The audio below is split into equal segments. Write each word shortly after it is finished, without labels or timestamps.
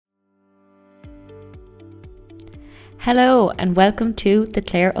Hello and welcome to the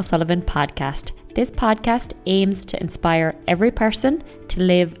Claire O'Sullivan podcast. This podcast aims to inspire every person to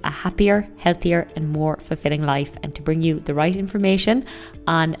live a happier, healthier and more fulfilling life and to bring you the right information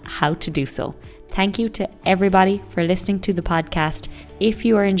on how to do so. Thank you to everybody for listening to the podcast. If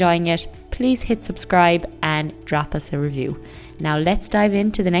you are enjoying it, please hit subscribe and drop us a review. Now let's dive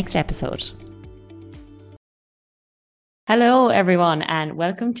into the next episode. Hello, everyone, and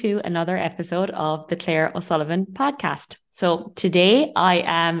welcome to another episode of the Claire O'Sullivan podcast. So today I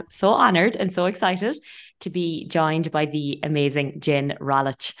am so honoured and so excited to be joined by the amazing Jen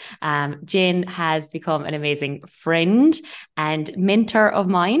Rolwich. Jen has become an amazing friend and mentor of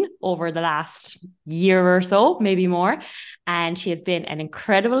mine over the last year or so, maybe more. And she has been an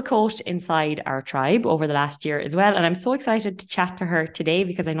incredible coach inside our tribe over the last year as well. And I'm so excited to chat to her today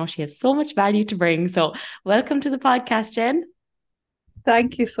because I know she has so much value to bring. So welcome to the podcast, Jen.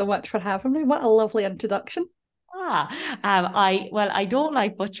 Thank you so much for having me. What a lovely introduction. I don't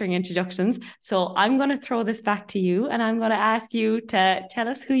like butchering introductions, so I'm going to throw this back to you and I'm going to ask you to tell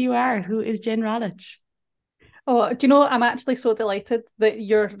us who you are. Who is Jen Rolwich? Oh, do you know, I'm actually so delighted that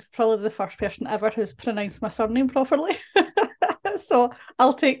you're probably the first person ever who's pronounced my surname properly. So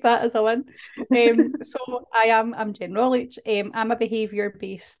I'll take that as a win. So I'm Jen Rolwich. I'm a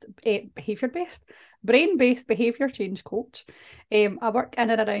brain-based behaviour change coach. I work in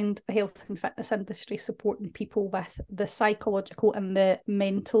and around the health and fitness industry, supporting people with the psychological and the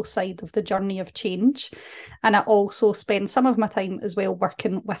mental side of the journey of change. And I also spend some of my time as well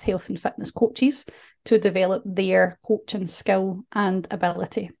working with health and fitness coaches to develop their coaching skill and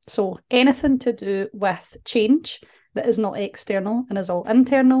ability. So anything to do with change that is not external and is all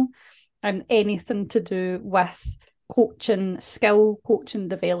internal, and anything to do with coaching skill, coaching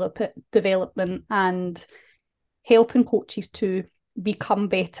development, and helping coaches to become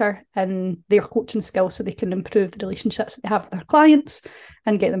better in their coaching skills so they can improve the relationships that they have with their clients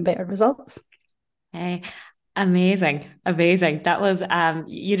and get them better results. Hey, amazing. That was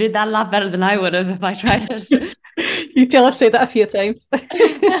you did that a lot better than I would have if I tried it. You tell I've said that a few times.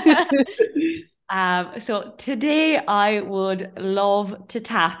 So today I would love to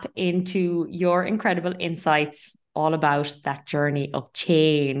tap into your incredible insights all about that journey of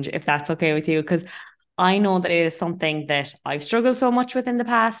change, if that's okay with you, because I know that it is something that I've struggled so much with in the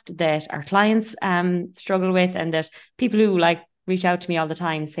past, that our clients struggle with, and that people who reach out to me all the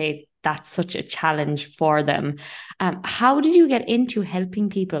time say that's such a challenge for them. How did you get into helping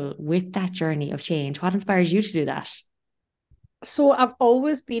people with that journey of change? What inspires you to do that? So I've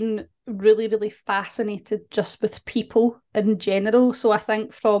always been really, really fascinated just with people in general. So I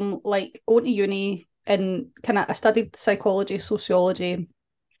think from going to uni and I studied psychology, sociology,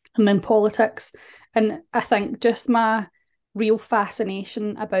 and then politics. And I think just my real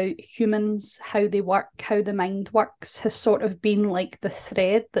fascination about humans, how they work, how the mind works, has sort of been like the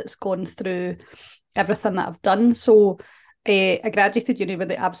thread that's gone through everything that I've done. So I graduated uni with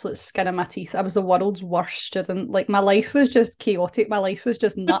the absolute skin of my teeth. I was the world's worst student. My life was just chaotic. My life was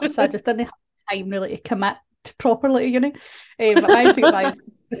just nuts. I just didn't have time really to commit properly to uni. But I managed to get by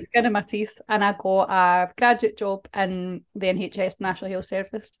the skin of my teeth, and I got a graduate job in the NHS, National Health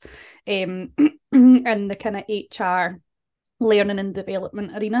Service, in the kind of HR learning and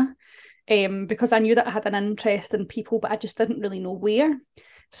development arena, because I knew that I had an interest in people, but I just didn't really know where.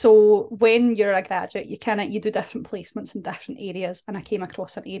 So when you're a graduate, you do different placements in different areas, and I came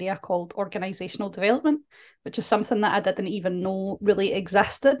across an area called organisational development, which is something that I didn't even know really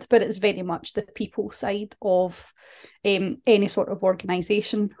existed, but it's very much the people side of any sort of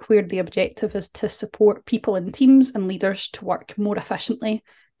organisation, where the objective is to support people and teams and leaders to work more efficiently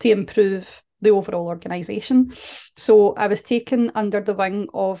to improve the overall organisation. So I was taken under the wing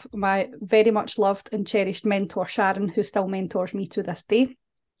of my very much loved and cherished mentor, Sharon, who still mentors me to this day.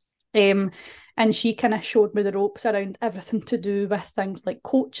 And she kind of showed me the ropes around everything to do with things like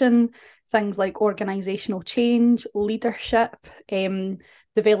coaching, things like organisational change, leadership,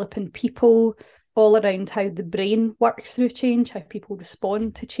 developing people, all around how the brain works through change, how people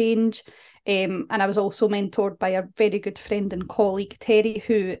respond to change. And I was also mentored by a very good friend and colleague, Terry,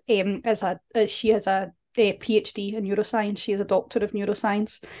 who she has a PhD in neuroscience. She is a doctor of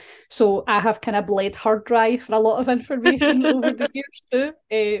neuroscience. So I have kind of bled her dry for a lot of information over the years too,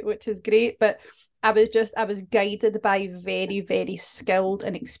 which is great. But I was guided by very, very skilled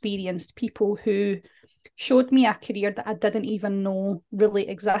and experienced people who showed me a career that I didn't even know really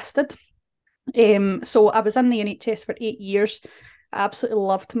existed. So I was in the NHS for 8 years. I absolutely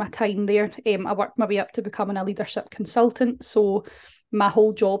loved my time there. I worked my way up to becoming a leadership consultant. So my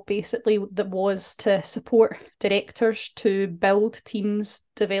whole job basically that was to support directors to build teams,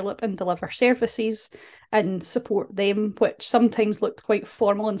 develop and deliver services and support them, which sometimes looked quite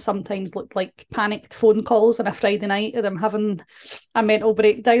formal and sometimes looked like panicked phone calls on a Friday night of them having a mental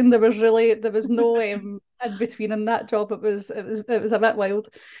breakdown. There was no in between in that job. It was a bit wild.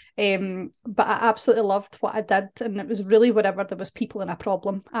 But I absolutely loved what I did, and it was really wherever there was people in a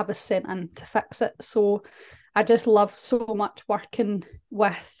problem, I was sent in to fix it. So I just love so much working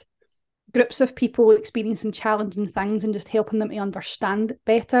with groups of people experiencing challenging things and just helping them to understand it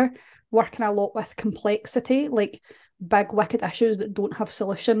better, working a lot with complexity, like big wicked issues that don't have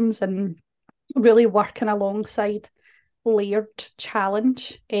solutions, and really working alongside layered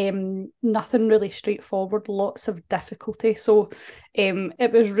challenge. Nothing really straightforward, lots of difficulty. So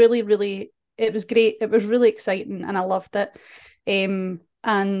it was really, it was great. It was really exciting and I loved it. And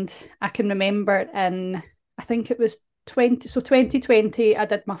I can remember in, I think it was 2020, I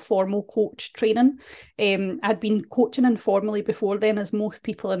did my formal coach training. I'd been coaching informally before then, as most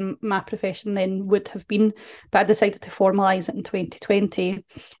people in my profession then would have been, but I decided to formalise it in 2020.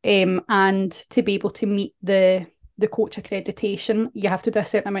 And to be able to meet the coach accreditation, you have to do a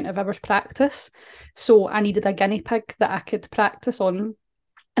certain amount of hours practice. So I needed a guinea pig that I could practice on.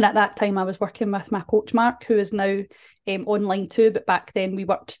 And at that time, I was working with my coach, Mark, who is now online too. But back then, we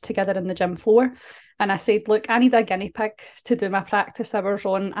worked together in the gym floor. And I said, look, I need a guinea pig to do my practice hours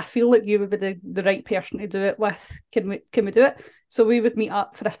on. I feel like you would be the right person to do it with. Can we do it? So we would meet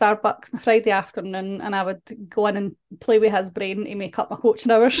up for a Starbucks on a Friday afternoon, and I would go in and play with his brain to make up my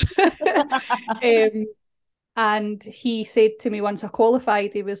coaching hours. And he said to me once I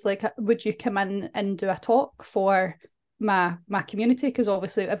qualified, he was like, would you come in and do a talk for my community? Because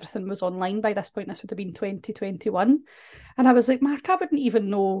obviously everything was online by this point. This would have been 2021. And I was like, Mark, I wouldn't even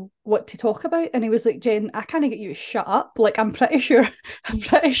know what to talk about. And he was like, Jen, I can't get you to shut up. Like, I'm pretty sure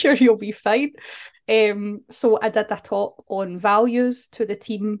you'll be fine. So I did a talk on values to the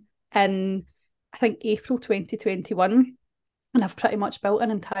team in, I think, April 2021. And I've pretty much built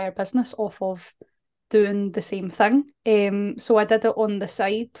an entire business off of doing the same thing. So I did it on the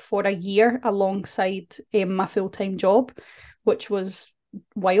side for a year alongside my full-time job, which was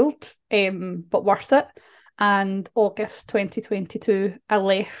wild, but worth it. And August 2022, I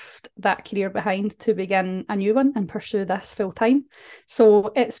left that career behind to begin a new one and pursue this full-time.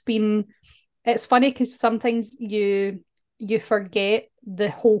 So it's funny because sometimes you forget the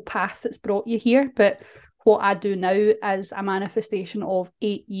whole path that's brought you here, but what I do now is a manifestation of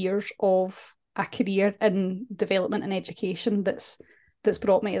 8 years of a career in development and education that's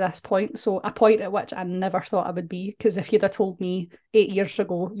brought me to this point. So a point at which I never thought I would be, because if you'd have told me 8 years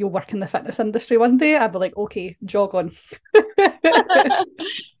ago you'll work in the fitness industry one day, I'd be like, okay, jog on.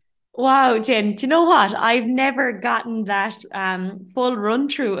 Wow, Jen, do you know what? I've never gotten that full run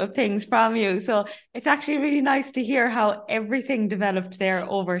through of things from you. So it's actually really nice to hear how everything developed there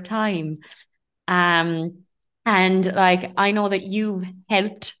over time. And like, I know that you've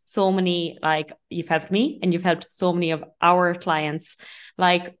helped so many, like you've helped me and you've helped so many of our clients,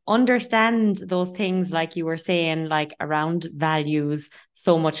 like understand those things, like you were saying, like around values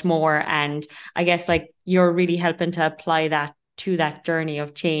so much more. And I guess like you're really helping to apply that to that journey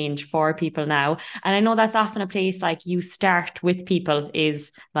of change for people now. And I know that's often a place like you start with people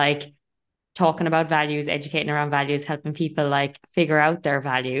is like talking about values, educating around values, helping people like figure out their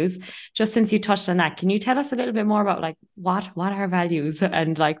values. Just since you touched on that, can you tell us a little bit more about like what are values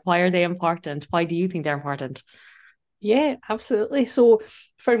and like why are they important? Why do you think they're important? Yeah, absolutely. So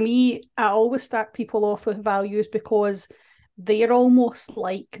for me, I always start people off with values because they're almost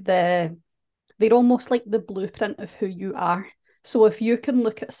like the blueprint of who you are. So if you can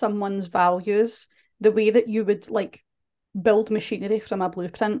look at someone's values, the way that you would like build machinery from a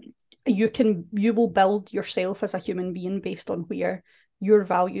blueprint, you will build yourself as a human being based on where your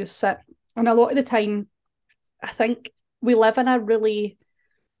values sit. And a lot of the time, I think we live in a really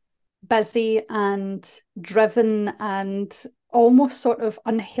busy and driven and almost sort of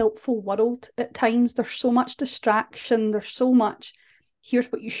unhelpful world at times. There's so much distraction. There's so much,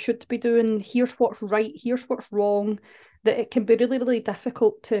 here's what you should be doing, here's what's right, here's what's wrong, that it can be really, really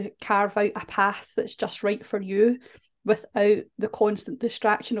difficult to carve out a path that's just right for you without the constant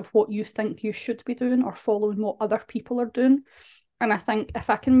distraction of what you think you should be doing or following what other people are doing. And I think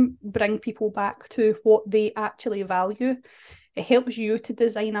if I can bring people back to what they actually value, it helps you to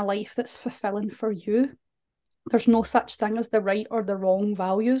design a life that's fulfilling for you. There's no such thing as the right or the wrong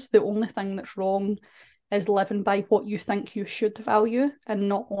values. The only thing that's wrong is living by what you think you should value and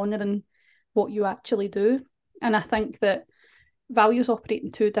not honouring what you actually do. And I think that values operate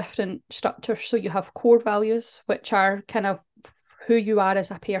in two different structures. So you have core values, which are kind of who you are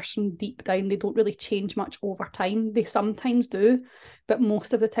as a person deep down, they don't really change much over time. They sometimes do, but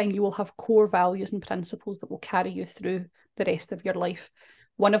most of the time you will have core values and principles that will carry you through the rest of your life.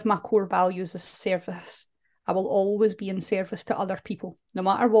 One of my core values is service. I will always be in service to other people. No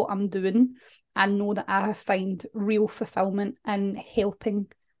matter what I'm doing, I know that I find real fulfillment in helping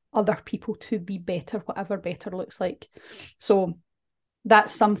other people to be better, whatever better looks like. So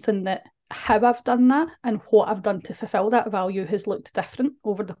that's something that how I've done that and what I've done to fulfill that value has looked different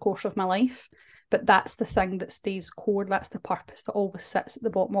over the course of my life. But that's the thing that stays core. That's the purpose that always sits at the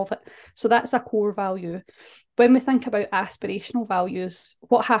bottom of it. So that's a core value. When we think about aspirational values,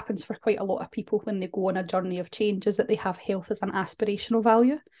 what happens for quite a lot of people when they go on a journey of change is that they have health as an aspirational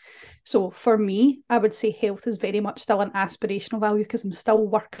value. So for me, I would say health is very much still an aspirational value because I'm still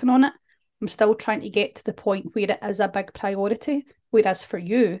working on it. I'm still trying to get to the point where it is a big priority. Whereas for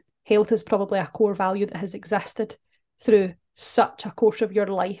you, health is probably a core value that has existed through such a course of your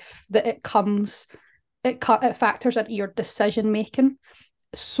life that it factors into your decision making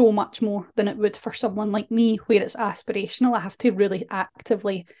so much more than it would for someone like me, where it's aspirational. I have to really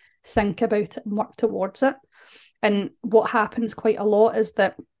actively think about it and work towards it. And what happens quite a lot is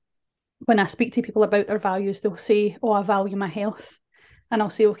that when I speak to people about their values, they'll say, oh, I value my health. And I'll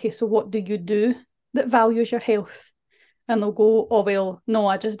say, okay, so what do you do that values your health? And they'll go, oh, well, no,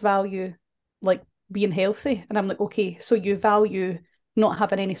 I just value like being healthy. And I'm like, okay, so you value not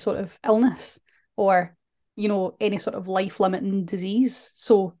having any sort of illness or, you know, any sort of life-limiting disease.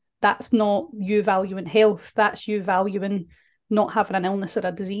 So that's not you valuing health. That's you valuing not having an illness or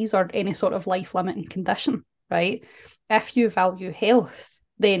a disease or any sort of life-limiting condition, right? If you value health,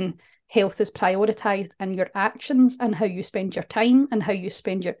 then health is prioritised in your actions and how you spend your time and how you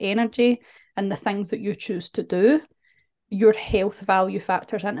spend your energy and the things that you choose to do. Your health value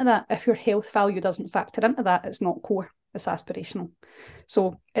factors into that. If your health value doesn't factor into that, it's not core, it's aspirational.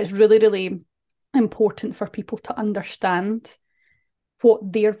 So it's really, really important for people to understand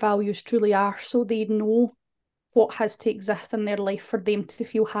what their values truly are so they know what has to exist in their life for them to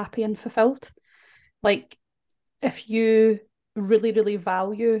feel happy and fulfilled. Like if you really, really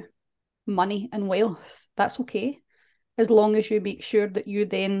value money and wealth, that's okay, as long as you make sure that you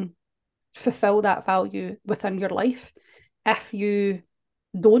then fulfill that value within your life. If you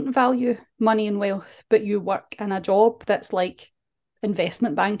don't value money and wealth, but you work in a job that's like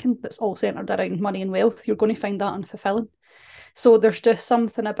investment banking, that's all centered around money and wealth, you're going to find that unfulfilling. So there's just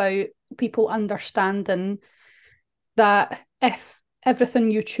something about people understanding that if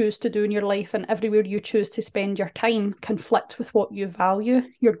everything you choose to do in your life and everywhere you choose to spend your time conflict with what you value,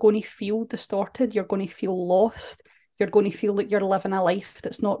 you're going to feel distorted, you're going to feel lost, you're going to feel like you're living a life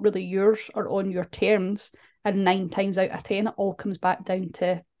that's not really yours or on your terms. And 9 times out of 10, it all comes back down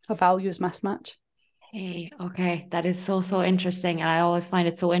to a values mismatch. Hey, okay. That is so, so interesting. And I always find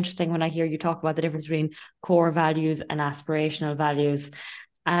it so interesting when I hear you talk about the difference between core values and aspirational values.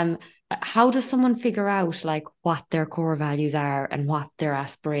 How does someone figure out like what their core values are and what their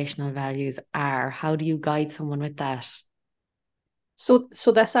aspirational values are? How do you guide someone with that? So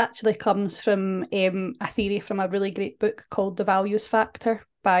this actually comes from a theory from a really great book called The Values Factor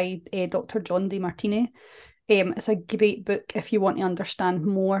by Dr. John DeMartini. It's a great book if you want to understand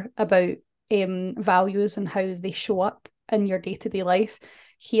more about values and how they show up in your day-to-day life.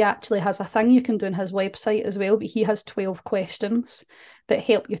 He actually has a thing you can do on his website as well, but he has 12 questions that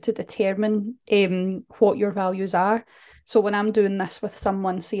help you to determine what your values are. So when I'm doing this with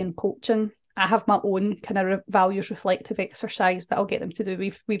someone, say in coaching, I have my own kind of values reflective exercise that I'll get them to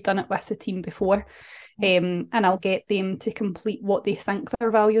do. We've done it with the team before, and I'll get them to complete what they think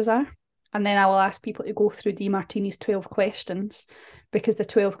their values are. And then I will ask people to go through DeMartini's 12 questions, because the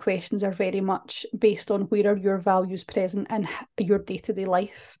 12 questions are very much based on where are your values present in your day-to-day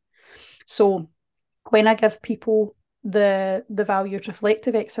life. So when I give people the values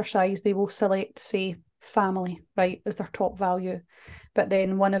reflective exercise, they will select, say, family, right, as their top value. But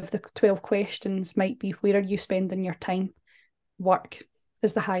then one of the 12 questions might be, where are you spending your time? Work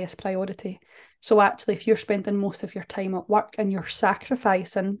is the highest priority. So actually, if you're spending most of your time at work and you're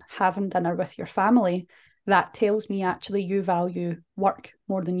sacrificing having dinner with your family, that tells me actually you value work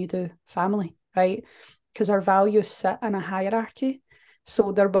more than you do family, right? Because our values sit in a hierarchy.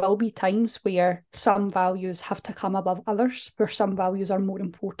 So there will be times where some values have to come above others, where some values are more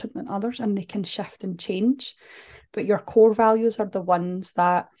important than others, and they can shift and change. But your core values are the ones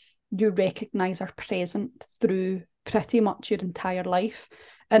that you recognise are present through pretty much your entire life.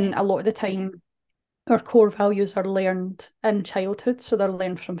 And a lot of the time, our core values are learned in childhood. So they're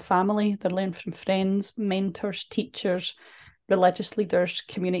learned from family, they're learned from friends, mentors, teachers, religious leaders,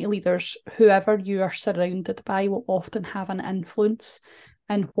 community leaders, whoever you are surrounded by will often have an influence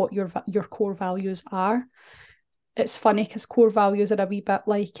in what your core values are. It's funny because core values are a wee bit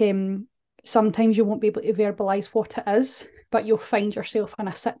like sometimes you won't be able to verbalise what it is, but you'll find yourself in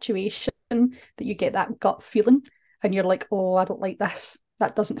a situation that you get that gut feeling and you're like, oh, I don't like this.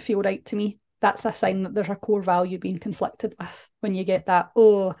 That doesn't feel right to me. That's a sign that there's a core value being conflicted with when you get that,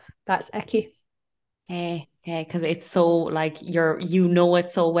 oh, that's icky. Because it's so like it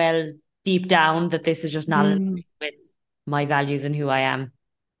so well deep down that this is just not in line with my values and who I am.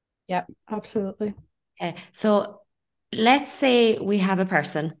 Yeah, absolutely. So let's say we have a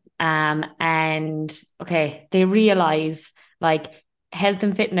person and okay, they realize like health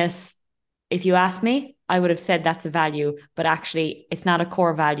and fitness, if you ask me, I would have said that's a value, but actually it's not a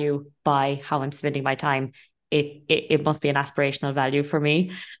core value by how I'm spending my time. It must be an aspirational value for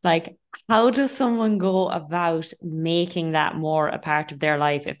me. Like, how does someone go about making that more a part of their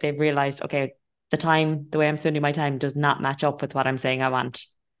life if they've realized, okay, the way I'm spending my time does not match up with what I'm saying I want?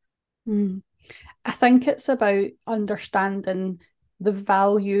 I think it's about understanding the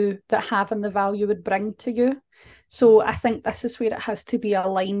value that having the value would bring to you. So I think this is where it has to be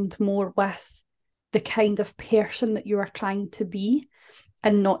aligned more with the kind of person that you are trying to be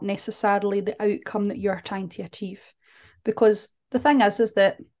and not necessarily the outcome that you're trying to achieve. Because the thing is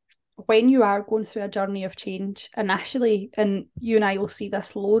that when you are going through a journey of change, initially, and you and I will see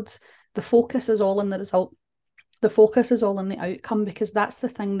this loads, the focus is all on the result. The focus is all on the outcome because that's the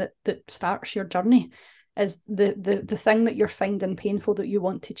thing that starts your journey, is the thing that you're finding painful that you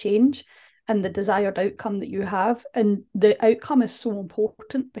want to change and the desired outcome that you have. And the outcome is so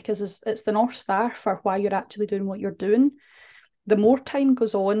important because it's the North Star for why you're actually doing what you're doing. The more time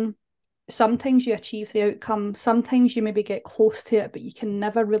goes on, sometimes you achieve the outcome, sometimes you maybe get close to it, but you can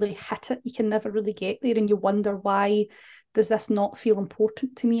never really hit it. You can never really get there. And you wonder, why does this not feel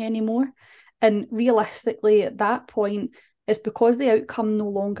important to me anymore? And realistically, at that point, it's because the outcome no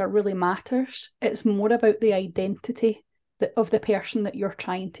longer really matters. It's more about the identity of the person that you're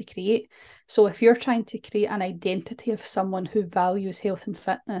trying to create. So if you're trying to create an identity of someone who values health and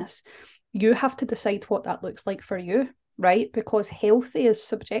fitness, you have to decide what that looks like for you, right? Because healthy is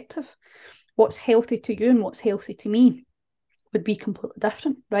subjective. What's healthy to you and what's healthy to me would be completely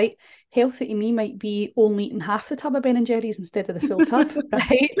different, right? Healthy to me might be only eating half the tub of Ben and Jerry's instead of the full tub,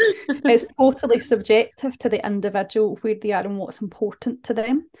 right? It's totally subjective to the individual, where they are and what's important to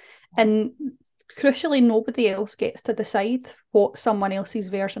them. And crucially, nobody else gets to decide what someone else's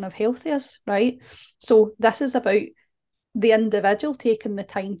version of healthy is, right? So this is about the individual taking the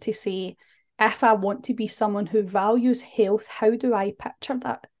time to say, if I want to be someone who values health, how do I picture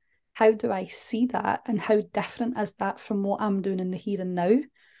that? How do I see that? And how different is that from what I'm doing in the here and now?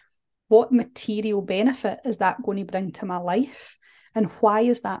 What material benefit is that going to bring to my life? And why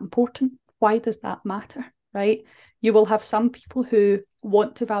is that important? Why does that matter? Right? You will have some people who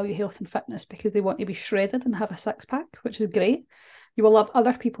want to value health and fitness because they want to be shredded and have a six pack, which is great. You will have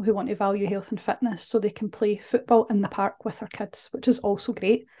other people who want to value health and fitness so they can play football in the park with their kids, which is also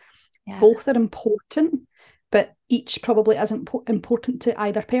great. Yeah. Both are important, but each probably isn't important to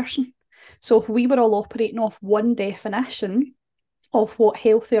either person. So if we were all operating off one definition of what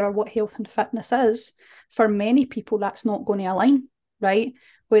healthy or what health and fitness is, for many people that's not going to align, right?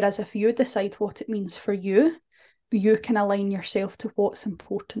 Whereas if you decide what it means for you, you can align yourself to what's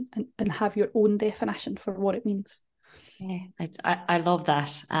important and have your own definition for what it means. Yeah, I love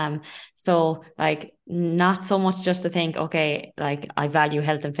that. So like not so much just to think, okay, like I value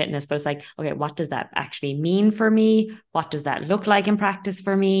health and fitness, but it's like, okay, what does that actually mean for me? What does that look like in practice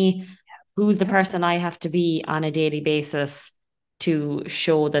for me? Who's the person I have to be on a daily basis to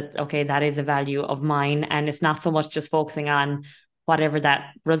show that, okay, that is a value of mine? And it's not so much just focusing on whatever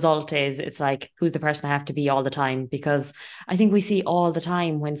that result is. It's like, who's the person I have to be all the time? Because I think we see all the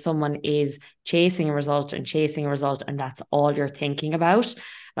time when someone is chasing a result, and that's all you're thinking about.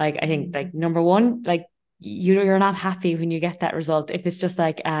 Like, I think like number one, like you're not happy when you get that result. If it's just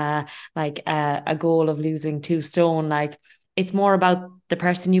like a goal of losing 2 stone, like it's more about the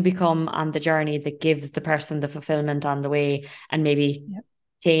person you become on the journey that gives the person the fulfillment on the way, and maybe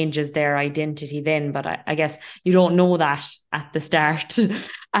changes their identity then. But I guess you don't know that at the start.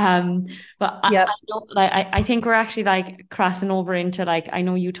 But I think we're actually like crossing over into like, I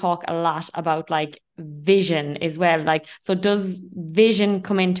know you talk a lot about like vision as well. Like, so does vision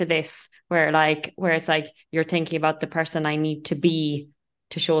come into this where it's like you're thinking about the person I need to be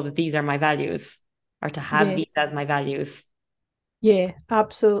to show that these are my values, or to have these as my values? Yeah,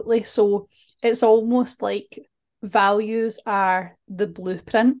 absolutely. So it's almost like values are the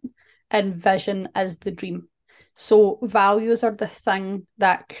blueprint and vision is the dream. So values are the thing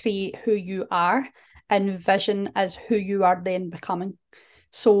that create who you are, and vision is who you are then becoming.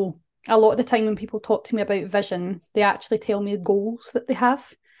 So a lot of the time when people talk to me about vision, they actually tell me goals that they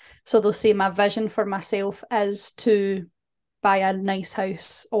have. So they'll say my vision for myself is to buy a nice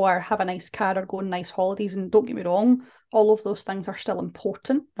house or have a nice car or go on nice holidays. And don't get me wrong, all of those things are still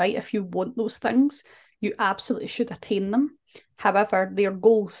important, right? If you want those things, you absolutely should attain them. However, they're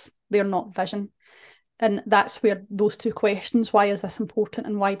goals, they're not vision. And that's where those two questions, why is this important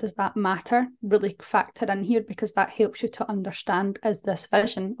and why does that matter, really factor in here, because that helps you to understand, is this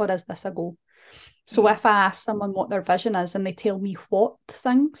vision or is this a goal? So if I ask someone what their vision is and they tell me what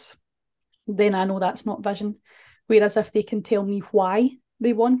things, then I know that's not vision. Whereas if they can tell me why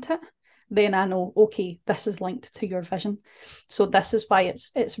they want it, then I know, okay, this is linked to your vision. So this is why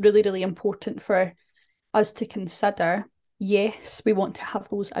it's really, really important for us to consider, yes, we want to have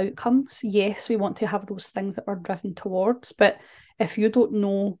those outcomes. Yes, we want to have those things that we're driven towards. But if you don't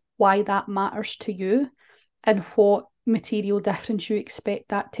know why that matters to you and what material difference you expect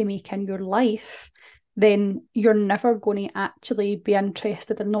that to make in your life, then you're never going to actually be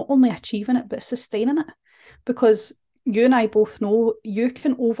interested in not only achieving it, but sustaining it. Because you and I both know you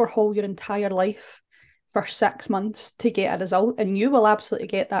can overhaul your entire life for 6 months to get a result, and you will absolutely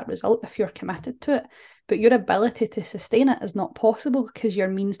get that result if you're committed to it. But your ability to sustain it is not possible because your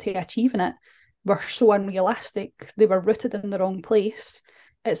means to achieving it were so unrealistic. They were rooted in the wrong place.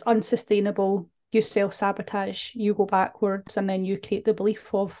 It's unsustainable. You self-sabotage, you go backwards, and then you create the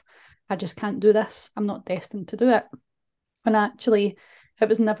belief of, I just can't do this. I'm not destined to do it. And actually, it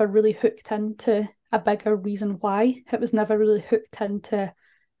was never really hooked into a bigger reason why. It was never really hooked into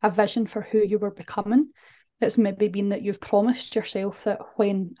a vision for who you were becoming. It's maybe been that you've promised yourself that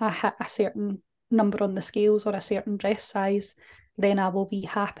when I hit a certain number on the scales or a certain dress size, then I will be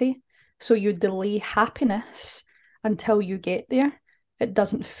happy. So you delay happiness until you get there. It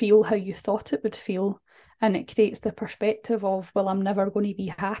doesn't feel how you thought it would feel. And it creates the perspective of, well, I'm never going to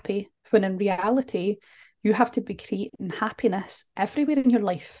be happy. When in reality, you have to be creating happiness everywhere in your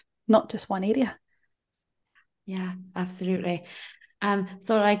life, not just one area. Yeah, absolutely.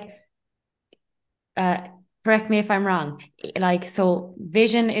 So like, correct me if I'm wrong. Like, so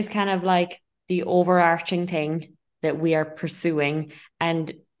vision is kind of like the overarching thing that we are pursuing.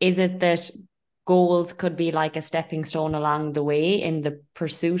 And is it that goals could be like a stepping stone along the way in the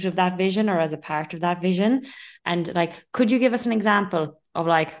pursuit of that vision or as a part of that vision? And like, could you give us an example of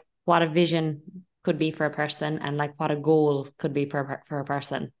like what a vision could be for a person and like what a goal could be for a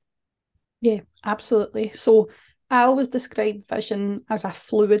person? Yeah, absolutely. So I always describe vision as a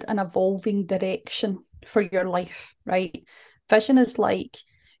fluid and evolving direction for your life, right? Vision is like,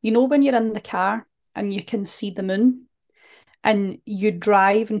 when you're in the car and you can see the moon and you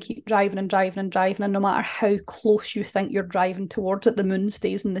drive and keep driving and driving and driving, and no matter how close you think you're driving towards it, the moon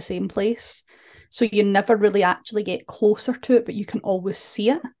stays in the same place. So you never really actually get closer to it, but you can always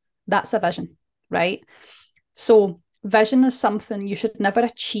see it. That's a vision, right? So vision is something you should never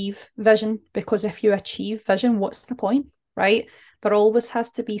achieve vision, because if you achieve vision, what's the point, right? There always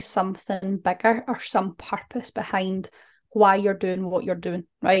has to be something bigger or some purpose behind why you're doing what you're doing,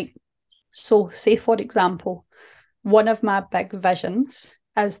 right? So say, for example, one of my big visions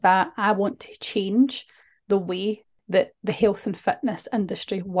is that I want to change the way that the health and fitness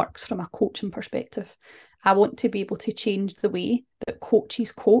industry works from a coaching perspective. I want to be able to change the way that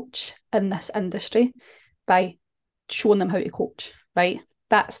coaches coach in this industry by showing them how to coach, right?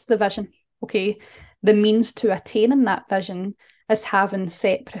 That's the vision, okay? The means to attaining that vision is having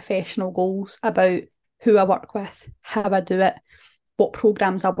set professional goals about who I work with, how I do it, what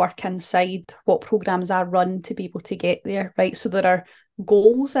programs I work inside, what programs I run to be able to get there, right? So there are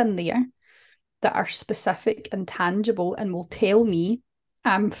goals in there that are specific and tangible and will tell me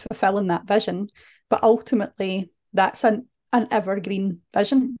I'm fulfilling that vision. But ultimately, that's an evergreen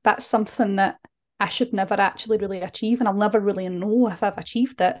vision. That's something that I should never actually really achieve, and I'll never really know if I've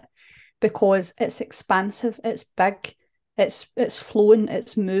achieved it, because it's expansive, it's big, it's flowing,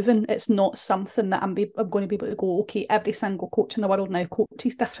 it's moving. It's not something that I'm going to be able to go, okay, every single coach in the world now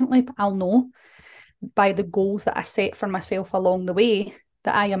coaches differently, but I'll know by the goals that I set for myself along the way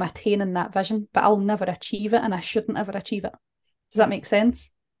that I am attaining that vision, but I'll never achieve it, and I shouldn't ever achieve it. Does that make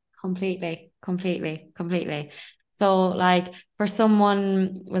sense? Completely, completely, completely. So, like for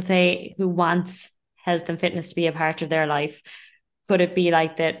someone, we'll say, who wants health and fitness to be a part of their life, could it be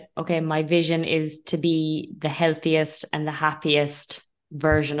like that? Okay, my vision is to be the healthiest and the happiest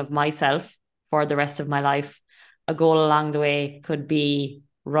version of myself for the rest of my life. A goal along the way could be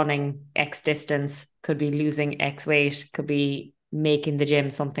running X distance, could be losing X weight, could be making the gym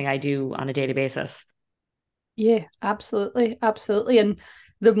something I do on a daily basis. Yeah, absolutely. Absolutely. And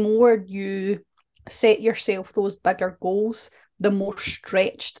the more you set yourself those bigger goals, the more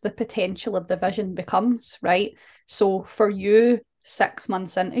stretched the potential of the vision becomes, right? So for you, 6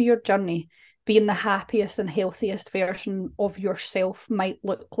 months into your journey, being the happiest and healthiest version of yourself might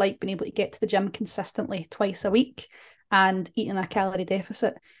look like being able to get to the gym consistently twice a week and eating a calorie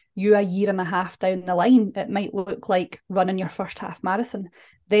deficit. You, a year and a half down the line, it might look like running your first half marathon.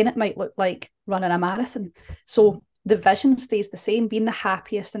 Then it might look like running a marathon. So the vision stays the same. Being the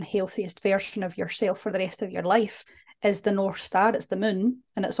happiest and healthiest version of yourself for the rest of your life is the North Star, it's the moon,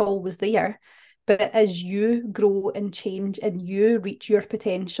 and it's always there. But as you grow and change and you reach your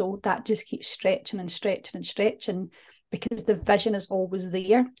potential, that just keeps stretching and stretching and stretching because the vision is always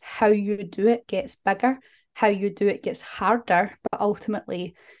there. How you do it gets bigger, how you do it gets harder, but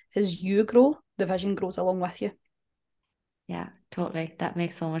ultimately, as you grow, the vision grows along with you. Yeah, totally. That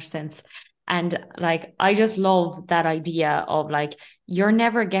makes so much sense. And like, I just love that idea of like, you're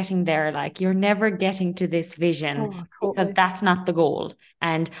never getting there, like, you're never getting to this vision Oh, because totally. that's not the goal.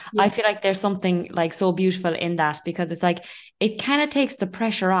 And I Yeah. feel like there's something like so beautiful in that because it's like, it kind of takes the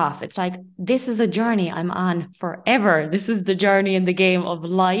pressure off. It's like, this is a journey I'm on forever. This is the journey in the game of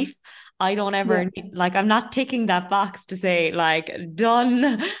life. I don't ever Yeah. need, like, I'm not ticking that box to say, like,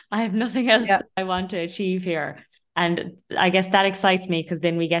 done. I have nothing else Yeah. I want to achieve here. And I guess that excites me because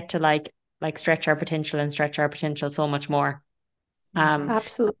then we get to like stretch our potential and stretch our potential so much more. Um,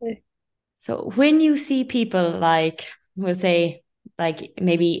 Absolutely. so when you see people like we'll say like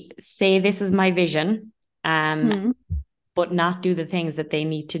maybe say this is my vision, um, Mm. but not do the things that they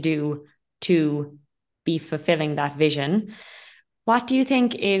need to do to be fulfilling that vision. What do you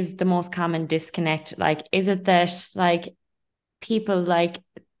think is the most common disconnect? Like, is it that like people like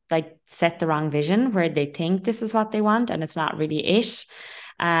set the wrong vision where they think this is what they want and it's not really it?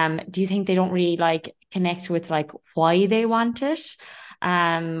 Do you think they don't really like connect with like why they want it?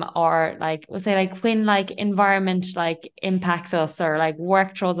 Or like we'll say like when like environment like impacts us or like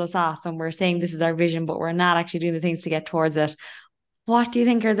work throws us off and we're saying this is our vision, but we're not actually doing the things to get towards it. What do you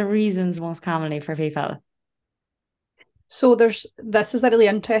think are the reasons most commonly for people? So there's this is a really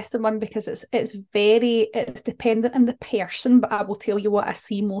interesting one because it's dependent on the person, but I will tell you what I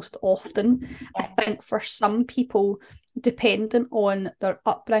see most often. I think for some people, dependent on their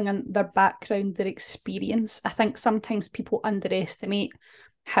upbringing, their background, their experience, I think sometimes people underestimate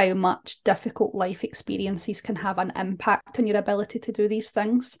how much difficult life experiences can have an impact on your ability to do these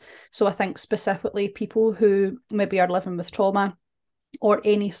things. So I think specifically people who maybe are living with trauma or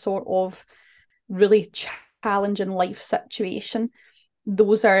any sort of really challenging life situation,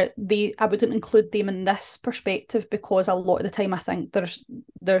 those are the I wouldn't include them in this perspective because a lot of the time I think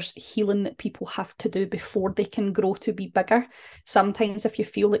there's healing that people have to do before they can grow to be bigger. Sometimes if you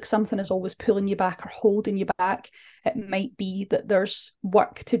feel like something is always pulling you back or holding you back, it might be that there's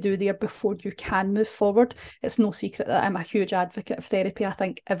work to do there before you can move forward. It's no secret that I'm a huge advocate of therapy. I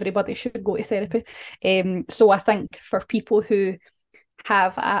think everybody should go to therapy. So I think for people who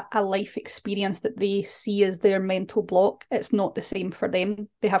have a life experience that they see as their mental block, it's not the same for them.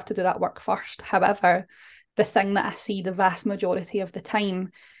 They have to do that work first. However, the thing that I see the vast majority of the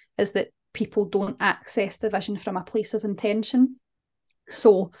time is that people don't access the vision from a place of intention.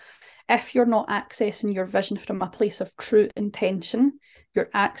 So if you're not accessing your vision from a place of true intention,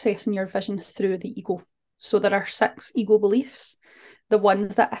 you're accessing your vision through the ego. So there are 6 ego beliefs. The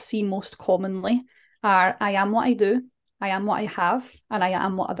ones that I see most commonly are I am what I do, I am what I have, and I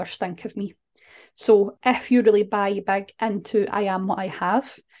am what others think of me. So if you really buy big into I am what I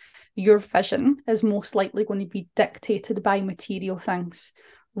have, your vision is most likely going to be dictated by material things.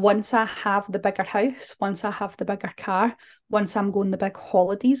 Once I have the bigger house, once I have the bigger car, once I'm going the big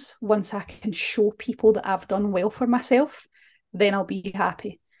holidays, once I can show people that I've done well for myself, then I'll be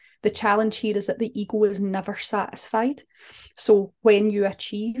happy. The challenge here is that the ego is never satisfied. So when you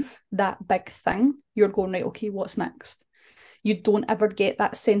achieve that big thing, you're going, right, okay, what's next? You don't ever get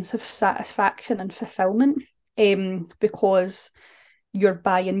that sense of satisfaction and fulfillment because you're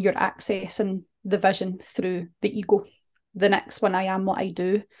accessing the vision through the ego. The next one, I am what I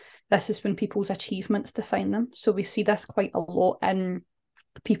do. This is when people's achievements define them. So we see this quite a lot in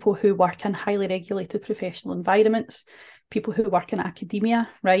people who work in highly regulated professional environments, people who work in academia,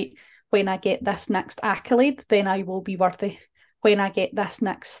 right? When I get this next accolade, then I will be worthy. When I get this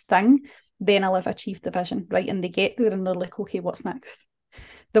next thing, then I'll have achieved the vision, right? And they get there and they're like, okay, what's next?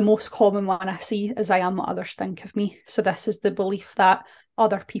 The most common one I see is I am what others think of me. So this is the belief that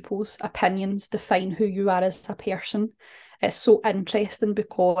other people's opinions define who you are as a person. It's so interesting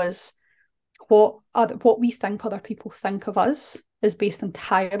because what we think other people think of us is based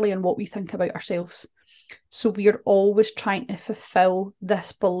entirely on what we think about ourselves. So we're always trying to fulfill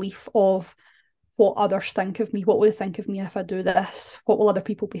this belief of what others think of me. What will they think of me if I do this? What will other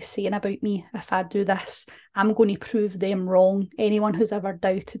people be saying about me if I do this? I'm going to prove them wrong. Anyone who's ever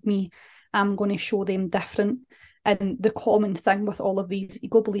doubted me, I'm going to show them different. And the common thing with all of these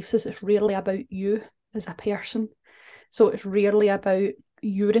ego beliefs is it's rarely about you as a person. So it's rarely about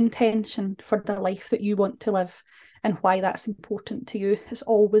your intention for the life that you want to live and why that's important to you. It's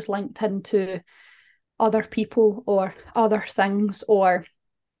always linked into other people or other things or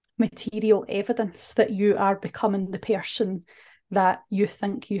material evidence that you are becoming the person that you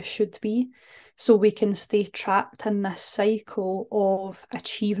think you should be. So we can stay trapped in this cycle of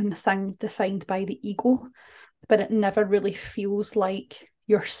achieving things defined by the ego, but it never really feels like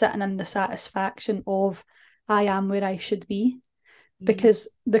you're sitting in the satisfaction of, I am where I should be. Because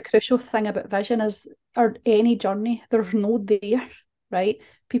the crucial thing about vision is, or any journey, there's no there, right?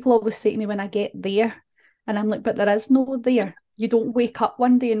 People always say to me when I get there, and I'm like, but there is no there. You don't wake up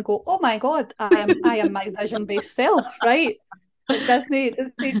one day and go, oh my God, I am my vision-based self, right? It doesn't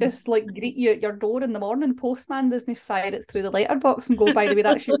just like greet you at your door in the morning. Postman doesn't fire it through the letterbox and go, by the way,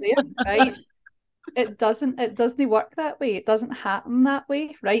 that's you there, right? It doesn't work that way. It doesn't happen that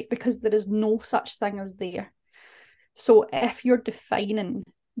way, right? Because there is no such thing as there. So if you're defining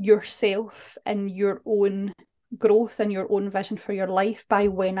yourself and your own growth and your own vision for your life by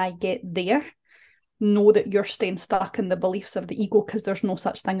when I get there, know that you're staying stuck in the beliefs of the ego because there's no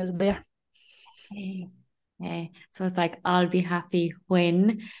such thing as there. Okay. So it's like, I'll be happy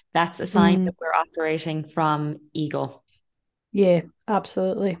when. That's a sign that we're operating from ego. Yeah,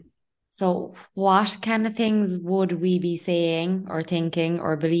 absolutely. So what kind of things would we be saying or thinking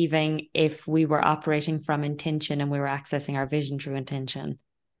or believing if we were operating from intention and we were accessing our vision through intention?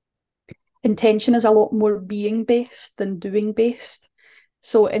 Intention is a lot more being based than doing based.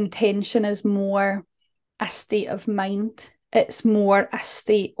 So intention is more a state of mind. It's more a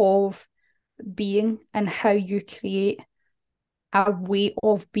state of being and how you create a way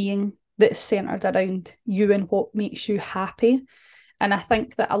of being that's centered around you and what makes you happy. And I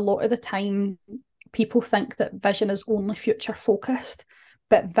think that a lot of the time people think that vision is only future focused,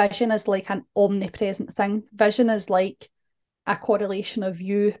 but vision is like an omnipresent thing. Vision is like a correlation of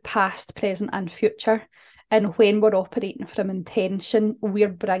you, past, present, and future. And when we're operating from intention, we're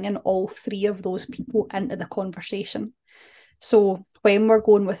bringing all three of those people into the conversation. So when we're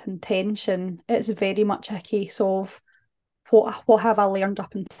going with intention, it's very much a case of what have I learned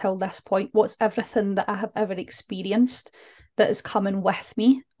up until this point? What's everything that I have ever experienced that is coming with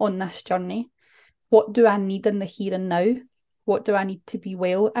me on this journey? What do I need in the here and now? What do I need to be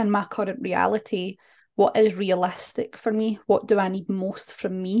well in my current reality? What is realistic for me? What do I need most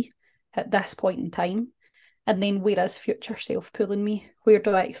from me at this point in time? And then where is future self pulling me? Where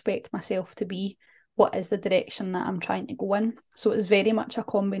do I expect myself to be? What is the direction that I'm trying to go in? So it's very much a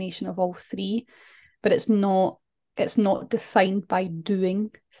combination of all three, but it's not defined by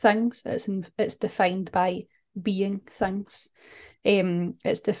doing things. It's defined by being things.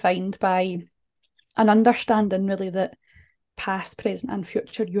 It's defined by an understanding really that past, present, and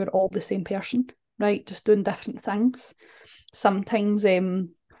future, you're all the same person, right? Just doing different things. Sometimes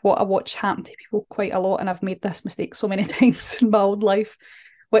what I watch happen to people quite a lot, and I've made this mistake so many times in my own life,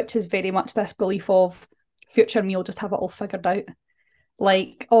 which is very much this belief of future me will just have it all figured out.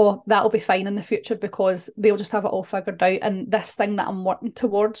 Like, oh, that'll be fine in the future because they'll just have it all figured out. And this thing that I'm working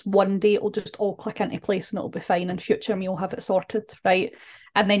towards, one day it'll just all click into place and it'll be fine. And future me will have it sorted, right?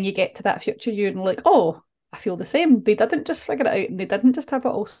 And then you get to that future you and like, oh, I feel the same. They didn't just figure it out and they didn't just have it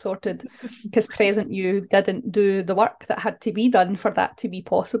all sorted because present you didn't do the work that had to be done for that to be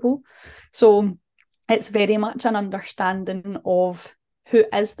possible. So it's very much an understanding of who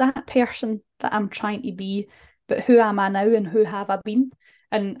is that person that I'm trying to be, but who am I now and who have I been?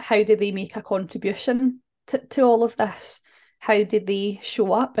 And how do they make a contribution to all of this? How do they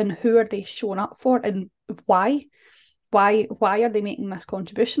show up and who are they showing up for and why? Why are they making this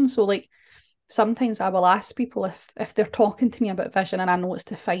contribution? So like sometimes I will ask people if they're talking to me about vision and I know it's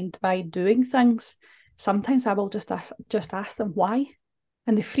defined by doing things, sometimes I will just ask them why.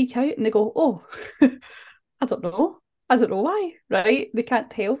 And they freak out and they go, oh, I don't know. I don't know why, right? They can't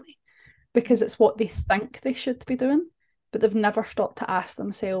tell me because it's what they think they should be doing, but they've never stopped to ask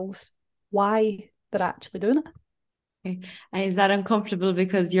themselves why they're actually doing it. Okay. And is that uncomfortable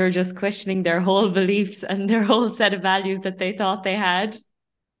because you're just questioning their whole beliefs and their whole set of values that they thought they had?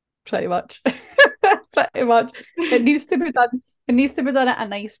 Pretty much. Pretty much. It needs to be done. It needs to be done at a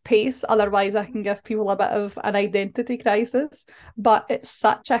nice pace. Otherwise, I can give people a bit of an identity crisis. But it's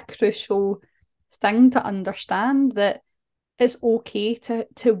such a crucial thing to understand that it's okay to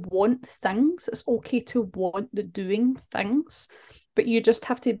want things. It's okay to want the doing things, but you just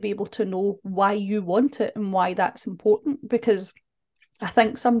have to be able to know why you want it and why that's important. Because I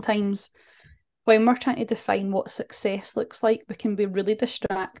think sometimes when we're trying to define what success looks like, we can be really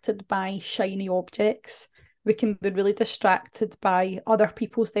distracted by shiny objects. We can be really distracted by other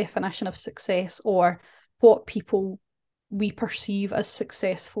people's definition of success or what people we perceive as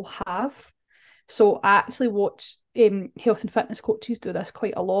successful have. So I actually watch health and fitness coaches do this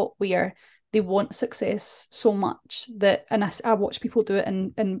quite a lot, where they want success so much that, and I watch people do it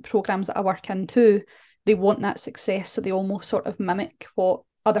in programs that I work in too, they want that success, so they almost sort of mimic what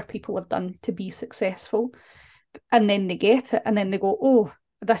other people have done to be successful, and then they get it and then they go, oh,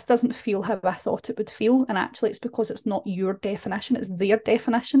 this doesn't feel how I thought it would feel. And actually it's because it's not your definition, it's their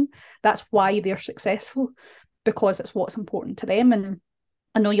definition. That's why they're successful, because it's what's important to them. And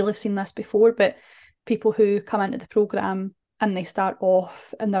I know you'll have seen this before, but people who come into the program and they start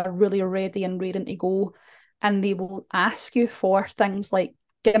off and they're really ready and raring to go, and they will ask you for things like,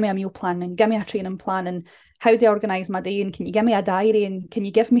 give me a meal plan and give me a training plan and how do I organise my day, and can you give me a diary, and can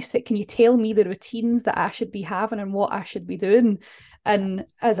you tell me the routines that I should be having and what I should be doing? And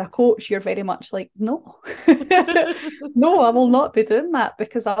as a coach, you're very much like, no, no, I will not be doing that,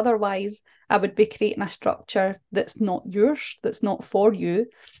 because otherwise I would be creating a structure that's not yours, that's not for you.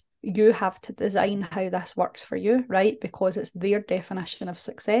 You have to design how this works for you, right? Because it's their definition of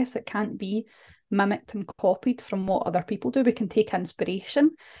success. It can't be mimicked and copied from what other people do. We can take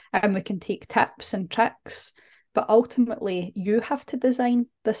inspiration and we can take tips and tricks, but ultimately you have to design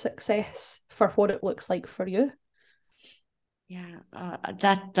the success for what it looks like for you. Yeah,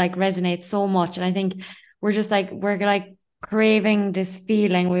 that like resonates so much. And I think we're craving this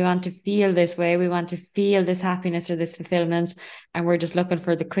feeling. We want to feel this way. We want to feel this happiness or this fulfillment. And we're just looking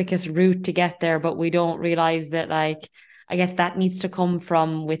for the quickest route to get there. But we don't realize that, like, I guess that needs to come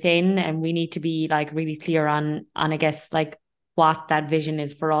from within, and we need to be like really clear on I guess like what that vision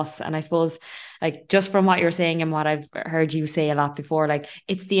is for us. And I suppose like just from what you're saying and what I've heard you say a lot before, like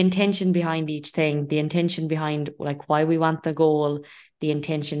it's the intention behind each thing, the intention behind like why we want the goal, the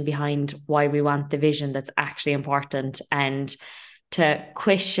intention behind why we want the vision that's actually important. And to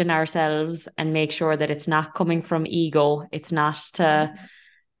question ourselves and make sure that it's not coming from ego. It's not to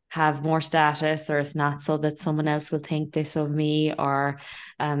have more status, or it's not so that someone else will think this of me, or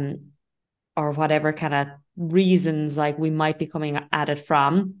whatever kind of reasons like we might be coming at it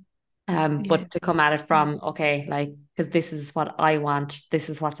from. But to come at it from, okay, like, because this is what I want, this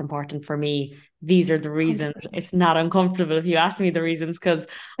is what's important for me, these are the reasons. 100%. It's not uncomfortable if you ask me the reasons, because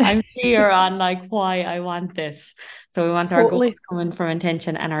I'm clear on like why I want this. So we want our goals coming from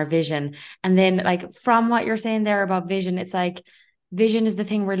intention and our vision. And then like from what you're saying there about vision, it's like vision is the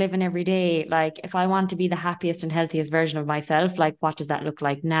thing we're living every day. Like if I want to be the happiest and healthiest version of myself, like what does that look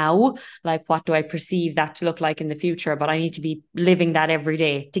like now? Like what do I perceive that to look like in the future? But I need to be living that every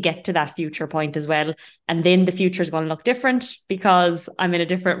day to get to that future point as well. And then the future is going to look different because I'm in a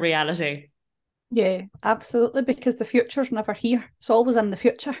different reality. Yeah, absolutely. Because the future's never here. It's always in the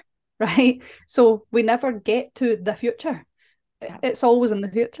future, right? So we never get to the future. It's always in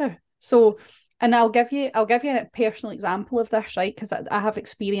the future. So, and I'll give you a personal example of this, right? Because I have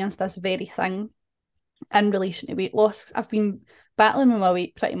experienced this very thing in relation to weight loss. I've been battling with my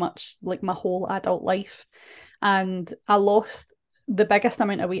weight pretty much like my whole adult life, and I lost the biggest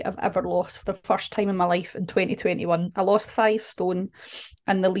amount of weight I've ever lost for the first time in my life in 2021. I lost 5 stone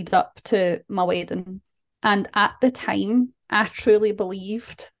in the lead up to my wedding, and at the time I truly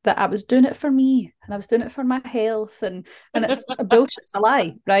believed that I was doing it for me and I was doing it for my health, and it's a bullshit, it's a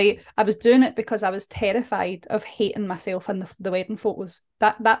lie, right? I was doing it because I was terrified of hating myself in the wedding photos.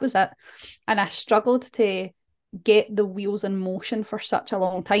 That was it. And I struggled to get the wheels in motion for such a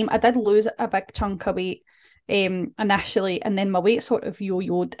long time. I did lose a big chunk of weight initially, and then my weight sort of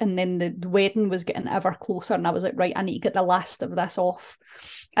yo-yoed, and then the wedding was getting ever closer, and I was like, right, I need to get the last of this off.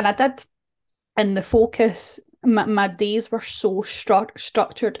 And I did. And the focus, my days were so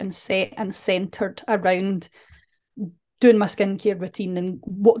structured and set and centered around doing my skincare routine and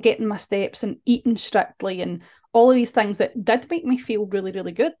getting my steps and eating strictly and all of these things that did make me feel really,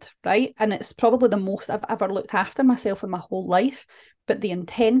 really good, right? And it's probably the most I've ever looked after myself in my whole life. But the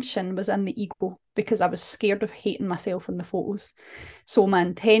intention was in the ego, because I was scared of hating myself in the photos. So my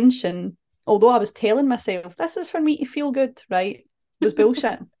intention, although I was telling myself, this is for me to feel good, right, was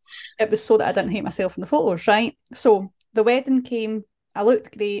bullshit. It was so that I didn't hate myself in the photos, right? So the wedding came, I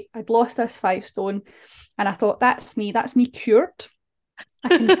looked great, I'd lost this 5 stone, and I thought, that's me cured.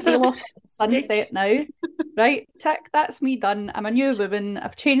 I can sail off at the sunset now, right? Tick, that's me done. I'm a new woman.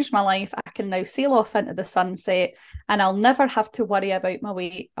 I've changed my life. I can now sail off into the sunset and I'll never have to worry about my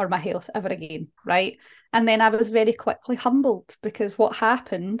weight or my health ever again, right? And then I was very quickly humbled because what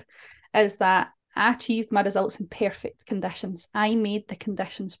happened is that I achieved my results in perfect conditions. I made the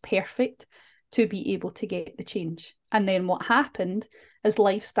conditions perfect to be able to get the change. And then what happened is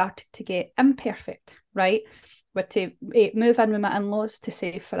life started to get imperfect, right? Were to move in with my in-laws to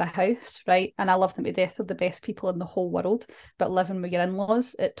save for a house, right? And I love them to death. They're the best people in the whole world. But living with your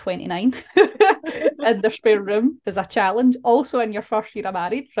in-laws at 29 in their spare room is a challenge. Also in your first year of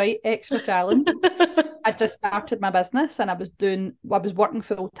marriage, right? Extra challenge. I just started my business and I was working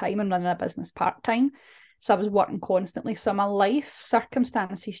full-time and running a business part-time. So I was working constantly. So my life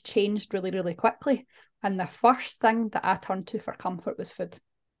circumstances changed really, really quickly. And the first thing that I turned to for comfort was food.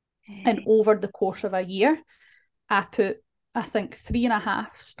 And over the course of a year, I put, I think,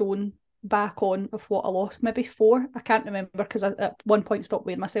 3.5 stone back on of what I lost, maybe 4. I can't remember because I at one point stopped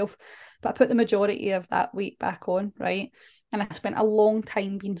weighing myself, but I put the majority of that weight back on, right? And I spent a long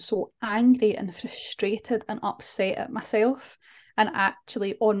time being so angry and frustrated and upset at myself. And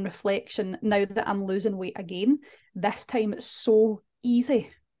actually, on reflection, now that I'm losing weight again, this time it's so easy,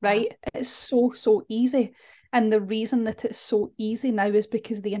 right? It's so, so easy. And the reason that it's so easy now is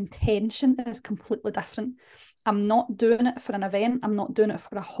because the intention is completely different. I'm not doing it for an event. I'm not doing it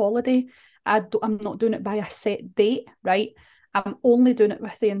for a holiday. I'm not doing it by a set date, right? I'm only doing it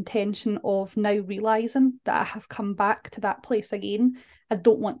with the intention of now realising that I have come back to that place again. I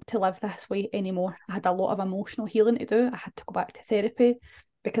don't want to live this way anymore. I had a lot of emotional healing to do. I had to go back to therapy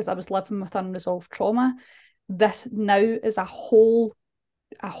because I was living with unresolved trauma. This now is a whole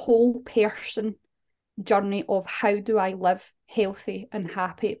person journey of how do I live healthy and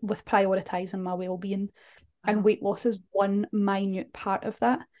happy with prioritising my well-being. And weight loss is one minute part of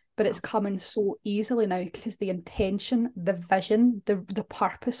that, but it's coming so easily now because the intention, the vision, the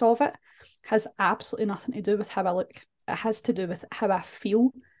purpose of it has absolutely nothing to do with how I look. It has to do with how I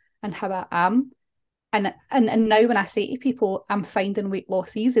feel and how I am. And now when I say to people, I'm finding weight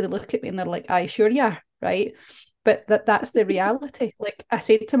loss easy, they look at me and they're like, "I sure you are," right? But that's the reality. Like I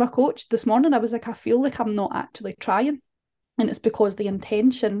said to my coach this morning, I was like, I feel like I'm not actually trying. And it's because the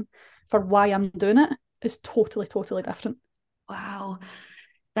intention for why I'm doing it is totally, totally different. Wow.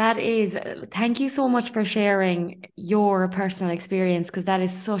 Thank you so much for sharing your personal experience because that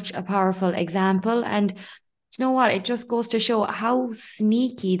is such a powerful example. And you know what? It just goes to show how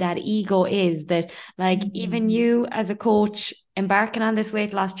sneaky that ego is that, like, even you as a coach embarking on this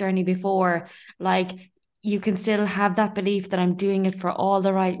weight loss journey before, like, you can still have that belief that I'm doing it for all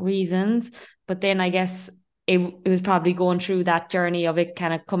the right reasons. But then I guess it was probably going through that journey of it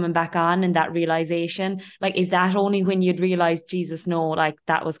kind of coming back on and that realization. Like, is that only when you'd realize, Jesus, no, like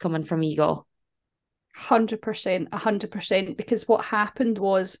that was coming from ego? 100%, 100%. Because what happened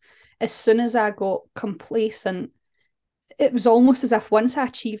was, as soon as I got complacent, it was almost as if once I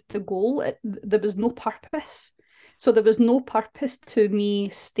achieved the goal, there was no purpose. So there was no purpose to me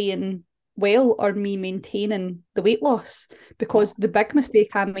staying well or me maintaining the weight loss, because the big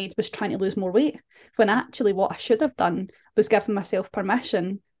mistake I made was trying to lose more weight, when actually what I should have done was given myself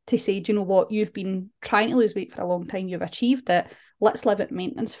permission to say, do you know what, you've been trying to lose weight for a long time, you've achieved it, let's live at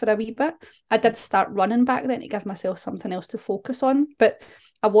maintenance for a wee bit. I did start running back then to give myself something else to focus on, but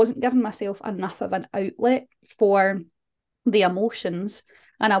I wasn't giving myself enough of an outlet for the emotions,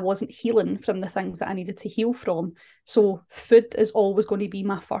 and I wasn't healing from the things that I needed to heal from. So food is always going to be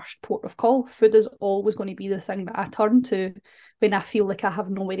my first port of call. Food is always going to be the thing that I turn to when I feel like I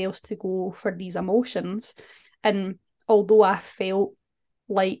have nowhere else to go for these emotions. And although I felt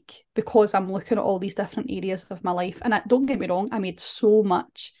like, because I'm looking at all these different areas of my life, and don't get me wrong, I made so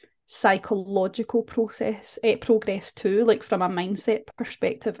much psychological progress too, like from a mindset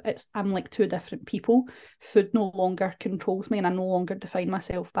perspective, I'm like 2 different people. Food no longer controls me and I no longer define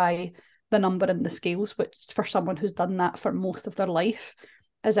myself by the number in the scales, which for someone who's done that for most of their life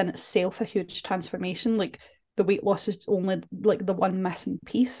is in itself a huge transformation. Like the weight loss is only like the one missing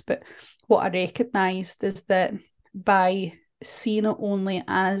piece, but what I recognised is that by seeing it only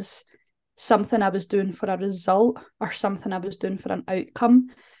as something I was doing for a result or something I was doing for an outcome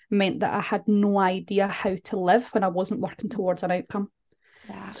meant that I had no idea how to live when I wasn't working towards an outcome.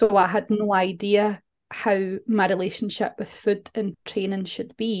 Yeah. So I had no idea how my relationship with food and training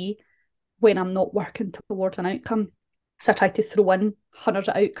should be when I'm not working towards an outcome. So I tried to throw in hundreds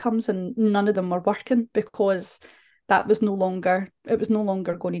of outcomes and none of them were working because it was no longer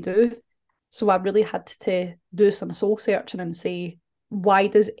going to do. So I really had to do some soul searching and say, why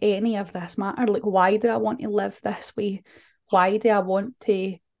does any of this matter? Like, why do I want to live this way? why do I want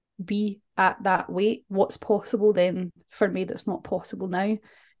to be at that weight? What's possible then for me that's not possible now?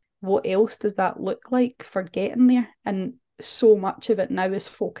 What else does that look like for getting there? And so much of it now is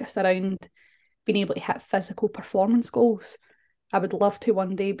focused around being able to hit physical performance goals. I would love to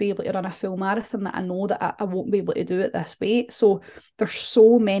one day be able to run a full marathon that I know that I won't be able to do at this weight. So there's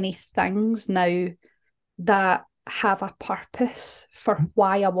so many things now that have a purpose for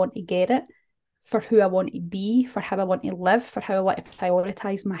why I want to get it, for who I want to be, for how I want to live, for how I want to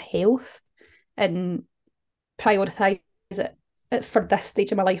prioritise my health and prioritise it for this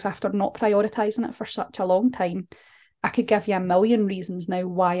stage of my life after not prioritising it for such a long time. I could give you a million reasons now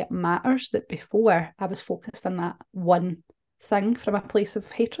why it matters, that before I was focused on that one thing from a place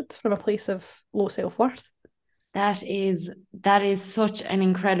of hatred, from a place of low self-worth. That is such an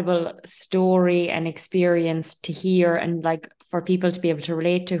incredible story and experience to hear, and like for people to be able to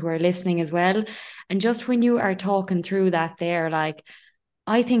relate to who are listening as well. And just when you are talking through that there, like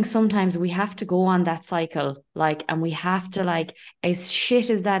I think sometimes we have to go on that cycle, like, and we have to, like, as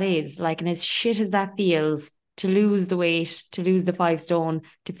shit as that is, like, and as shit as that feels, to lose the weight, to lose the 5 stone,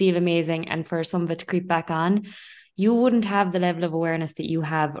 to feel amazing, and for some of it to creep back on. You wouldn't have the level of awareness that you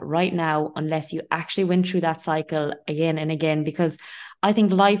have right now unless you actually went through that cycle again and again, because I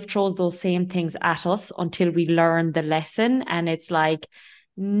think life throws those same things at us until we learn the lesson. And it's like,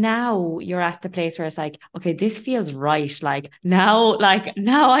 now you're at the place where it's like, okay, this feels right. Like now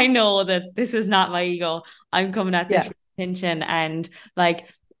I know that this is not my ego. I'm coming at this with intention, and like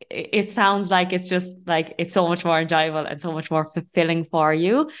it sounds like it's just like it's so much more enjoyable and so much more fulfilling for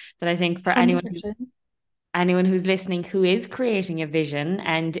you, that I think for 100%. anyone who's listening who is creating a vision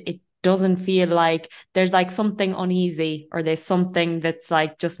and it doesn't feel like there's like something uneasy or there's something that's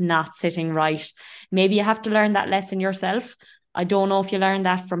like just not sitting right, maybe you have to learn that lesson yourself. I don't know if you learn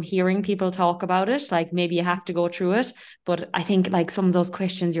that from hearing people talk about it. Like maybe you have to go through it. But I think like some of those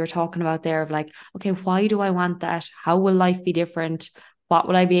questions you're talking about there of like, okay, why do I want that? How will life be different? What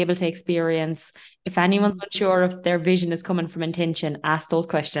will I be able to experience? If anyone's unsure if their vision is coming from intention, ask those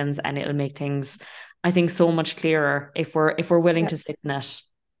questions and it'll make things, I think, so much clearer if we're willing to sit in it.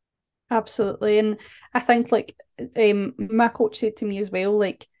 Absolutely. And I think like my coach said to me as well,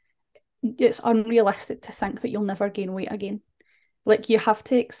 like it's unrealistic to think that you'll never gain weight again. Like you have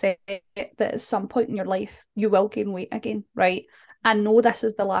to accept that at some point in your life you will gain weight again, right? I know this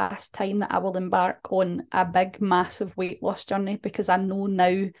is the last time that I will embark on a big, massive weight loss journey, because I know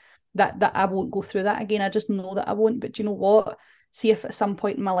now that I won't go through that again. I just know that I won't. But do you know what? See if at some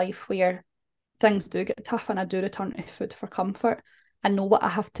point in my life where things do get tough and I do return to food for comfort, I know what I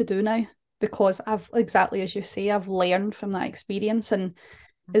have to do now, because I've, exactly as you say, I've learned from that experience. And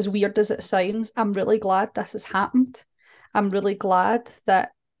as weird as it sounds, I'm really glad this has happened. I'm really glad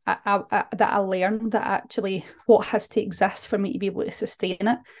that I learned that actually what has to exist for me to be able to sustain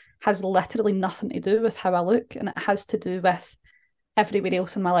it has literally nothing to do with how I look, and it has to do with everywhere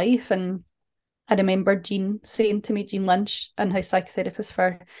else in my life. And I remember Jean saying to me, Jean Lynch, and her psychotherapist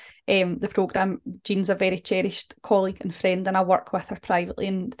for the programme. Jean's a very cherished colleague and friend, and I work with her privately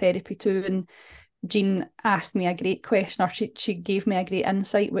in therapy too. And Jean asked me a great question, or she gave me a great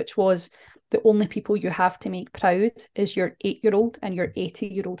insight, which was the only people you have to make proud is your 8-year-old and your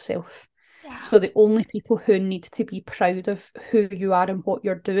 80-year-old self. Yeah. So the only people who need to be proud of who you are and what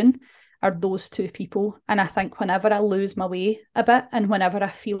you're doing are those two people. And I think whenever I lose my way a bit and whenever I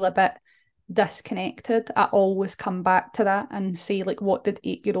feel a bit disconnected, I always come back to that and say, like, what did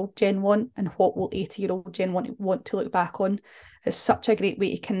 8-year-old Jen want and what will 80-year-old Jen want to look back on? It's such a great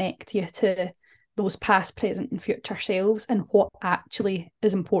way to connect you to those past, present and future selves and what actually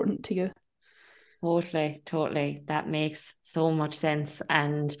is important to you. Totally. That makes so much sense.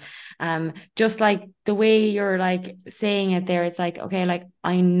 And just like the way you're like saying it there, it's like, okay, like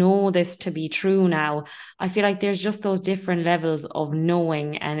I know this to be true now. I feel like there's just those different levels of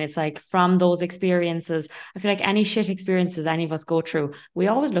knowing. And it's like from those experiences, I feel like any shit experiences any of us go through, we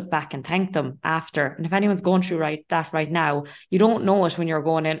always look back and thank them after. And if anyone's going through that right now, you don't know it when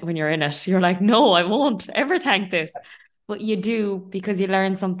you're in it. You're like, no, I won't ever thank this. But you do, because you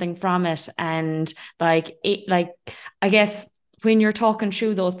learn something from it. And like it, like I guess when you're talking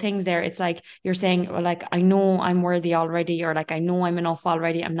through those things there, it's like you're saying, well, like, I know I'm worthy already, or like I know I'm enough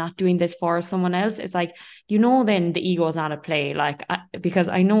already, I'm not doing this for someone else. It's like, then the ego is not at play, like because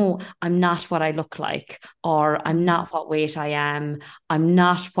I know I'm not what I look like, or I'm not what weight I am, I'm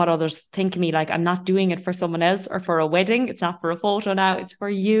not what others think of me, like I'm not doing it for someone else or for a wedding, it's not for a photo now, it's for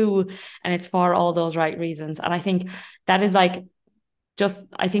you, and it's for all those right reasons. And I think that is like just,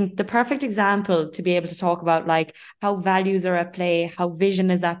 I think, the perfect example to be able to talk about like how values are at play, how vision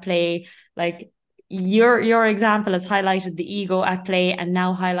is at play. Like your example has highlighted the ego at play and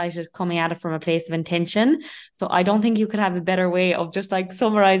now highlighted coming at it from a place of intention. So I don't think you could have a better way of just like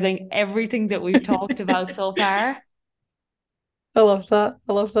summarizing everything that we've talked about so far. I love that.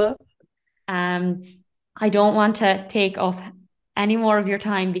 I love that. I don't want to take up any more of your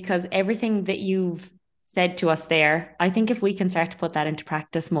time because everything that you've said to us there, I think if we can start to put that into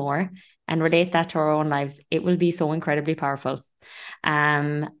practice more and relate that to our own lives, it will be so incredibly powerful.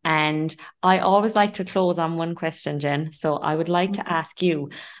 And I always like to close on one question, Jen. So I would like to ask you,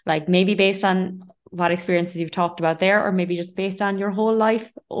 like maybe based on what experiences you've talked about there, or maybe just based on your whole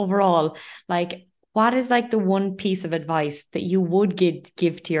life overall, like what is like the one piece of advice that you would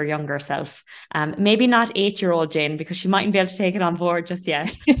give to your younger self? Maybe not 8-year-old Jen, because she mightn't be able to take it on board just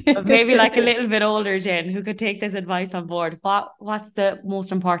yet, but maybe like a little bit older Jen who could take this advice on board. What's the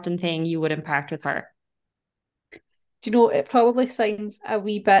most important thing you would impart with her? Do you know, it probably sounds a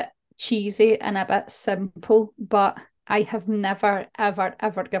wee bit cheesy and a bit simple, but I have never, ever,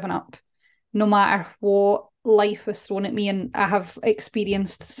 ever given up, no matter what life was thrown at me. And I have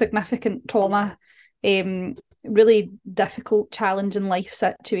experienced significant trauma, really difficult, challenging life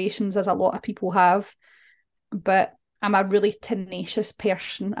situations, as a lot of people have. But I'm a really tenacious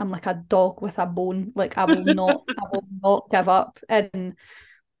person. I'm like a dog with a bone. Like I will not give up. And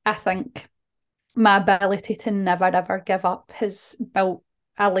I think my ability to never ever give up has built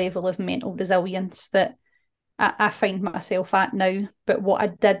a level of mental resilience that I find myself at now. But what I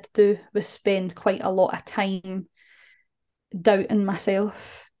did do was spend quite a lot of time doubting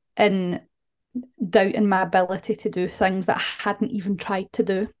myself and doubting my ability to do things that I hadn't even tried to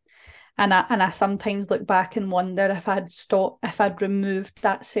do. And I sometimes look back and wonder if I'd removed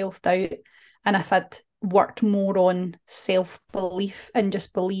that self-doubt and if I'd worked more on self-belief and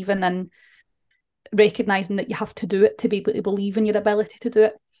just believing in, recognising that you have to do it to be able to believe in your ability to do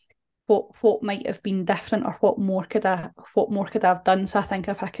it, what might have been different, or what more could I have done. So I think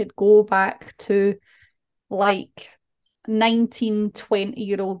if I could go back to like 19,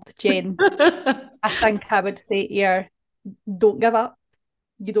 20-year-old Jen, I think I would say to her, don't give up.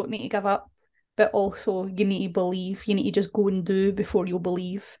 You don't need to give up, but also you need to believe. You need to just go and do before you'll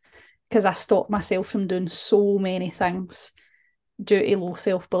believe. Because I stopped myself from doing so many things due to low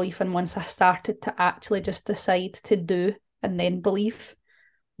self-belief. And once I started to actually just decide to do and then believe,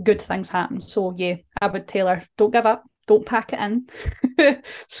 good things happen. So yeah, I would tell her, don't give up, don't pack it in,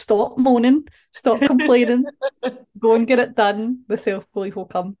 stop moaning, stop complaining, go and get it done. The self-belief will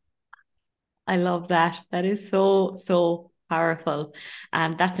come. I love that. That is so powerful.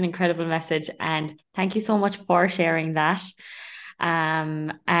 That's an incredible message. And thank you so much for sharing that.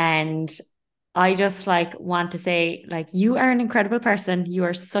 And I just like want to say, like, you are an incredible person. You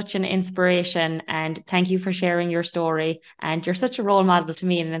are such an inspiration, and thank you for sharing your story. And you're such a role model to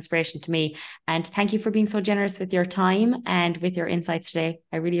me and an inspiration to me. And thank you for being so generous with your time and with your insights today.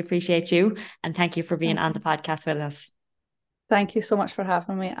 I really appreciate you. And thank you for being on the podcast with us. Thank you so much for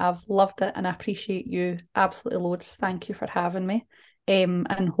having me. I've loved it and I appreciate you absolutely loads. Thank you for having me.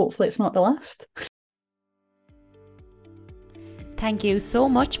 And hopefully it's not the last. Thank you so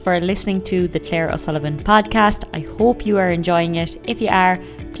much for listening to the Claire O'Sullivan podcast. I hope you are enjoying it. If you are,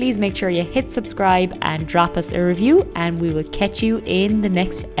 please make sure you hit subscribe and drop us a review, and we will catch you in the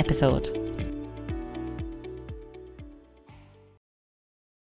next episode.